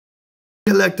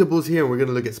Collectibles here, and we're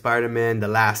gonna look at Spider-Man, the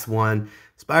last one.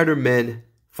 Spider-Man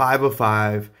 5 of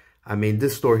 5. I mean,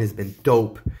 this story has been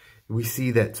dope. We see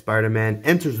that Spider-Man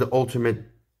enters the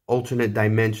alternate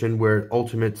dimension where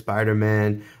Ultimate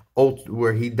Spider-Man,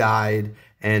 where he died,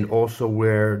 and also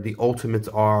where the Ultimates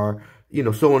are. You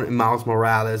know, someone in Miles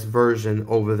Morales version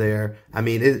over there. I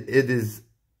mean, it is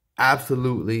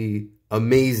absolutely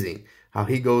amazing how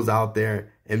he goes out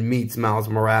there and meets Miles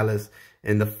Morales.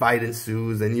 And the fight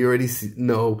ensues, and you already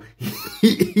know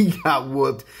he got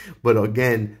whooped. But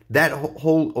again, that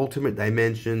whole ultimate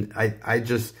dimension, I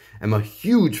just am a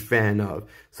huge fan of.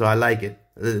 So I like it.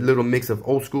 A little mix of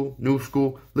old school, new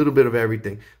school, a little bit of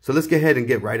everything. So let's get ahead and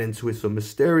get right into it. So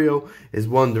Mysterio is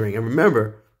wondering. And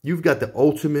remember, you've got the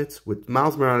Ultimates with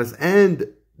Miles Morales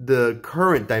and the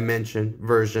current dimension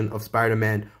version of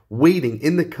Spider-Man waiting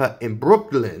in the cut in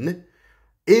Brooklyn,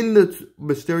 in the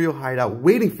Mysterio hideout,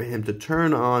 waiting for him to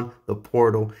turn on the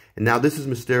portal. And now this is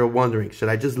Mysterio wondering, should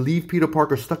I just leave Peter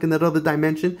Parker stuck in that other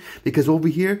dimension? Because over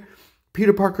here,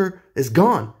 Peter Parker is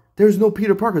gone. There's no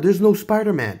Peter Parker. There's no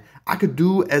Spider-Man. I could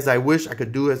do as I wish. I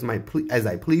could do as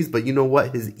I please. But you know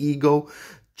what? His ego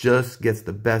just gets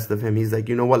the best of him. He's like,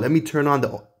 you know what? Let me turn on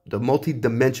the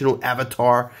multi-dimensional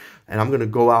avatar, and I'm going to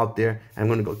go out there and I'm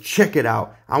going to go check it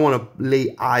out. I want to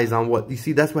lay eyes on what, you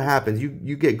see, that's what happens.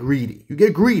 You get greedy. You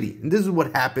get greedy. And this is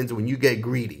what happens when you get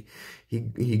greedy.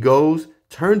 He goes,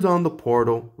 turns on the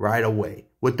portal right away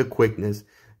with the quickness.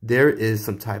 There is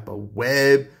some type of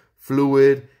web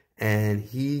fluid, and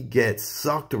he gets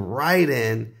sucked right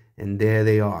in, and there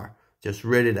they are, just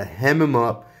ready to hem him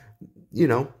up. You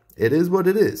know, it is what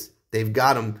it is. They've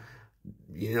got him.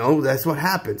 You know, that's what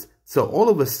happens. So all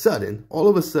of a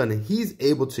sudden, he's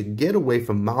able to get away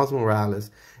from Miles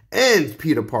Morales and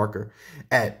Peter Parker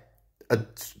at an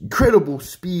incredible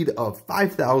speed of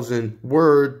 5,000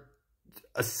 words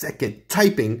a second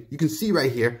typing. You can see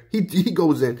right here, he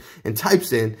goes in and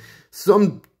types in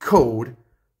some code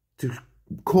to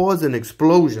cause an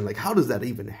explosion. Like, how does that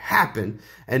even happen?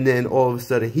 And then all of a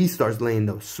sudden, he starts laying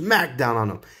the smack down on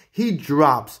him. He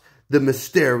drops the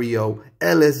Mysterio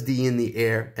LSD in the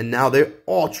air, and now they're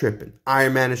all tripping.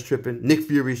 Iron Man is tripping, Nick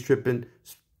Fury's tripping,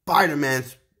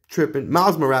 Spider-Man's tripping,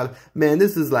 Miles Morales. Man,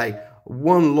 this is like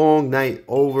one long night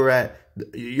over at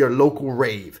your local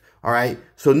rave, all right?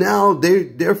 So now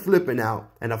they're flipping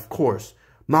out, and of course,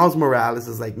 Miles Morales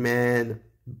is like, man,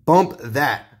 bump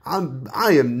that.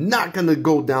 I am not going to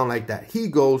go down like that. He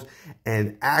goes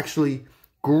and actually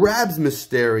grabs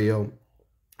Mysterio.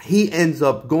 He ends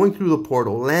up going through the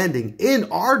portal, landing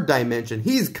in our dimension.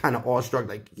 He's kind of awestruck,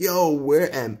 like, yo,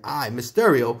 where am I?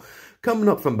 Mysterio coming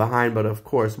up from behind, but of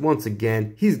course, once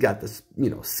again, he's got the,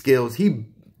 you know, skills. He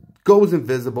goes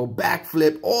invisible,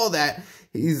 backflip, all that.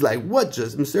 He's like,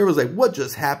 Mysterio's like, what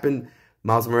just happened?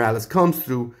 Miles Morales comes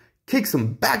through, kicks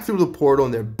him back through the portal,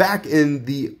 and they're back in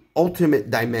the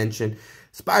ultimate dimension.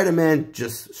 Spider-Man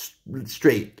just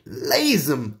straight lays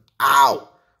him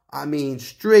out. I mean,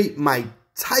 straight Mike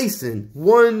Tyson,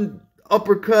 one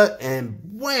uppercut and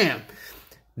wham.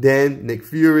 Then Nick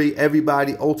Fury,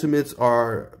 everybody, Ultimates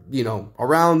are, you know,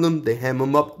 around them. They hem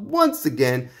him up once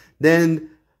again. Then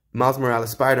Miles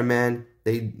Morales, Spider-Man,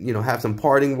 they, you know, have some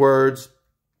parting words.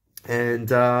 And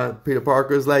Peter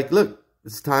Parker is like, look,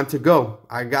 it's time to go.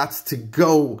 I got to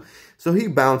go. So he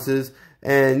bounces,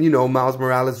 and, you know, Miles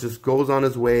Morales just goes on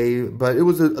his way. But it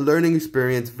was a learning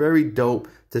experience. Very dope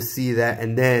to see that.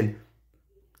 And then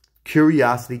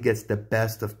curiosity gets the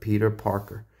best of Peter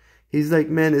Parker. He's like,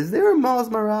 man, is there a Miles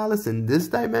Morales in this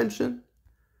dimension?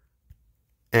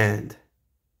 And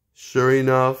sure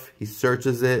enough, he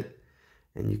searches it,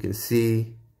 and you can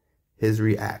see his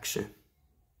reaction.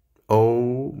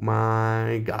 Oh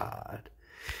my God.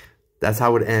 That's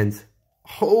how it ends.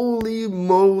 Holy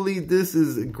moly, this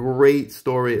is a great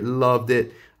story. Loved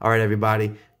it. All right,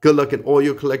 everybody. Good luck in all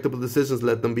your collectible decisions.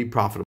 Let them be profitable.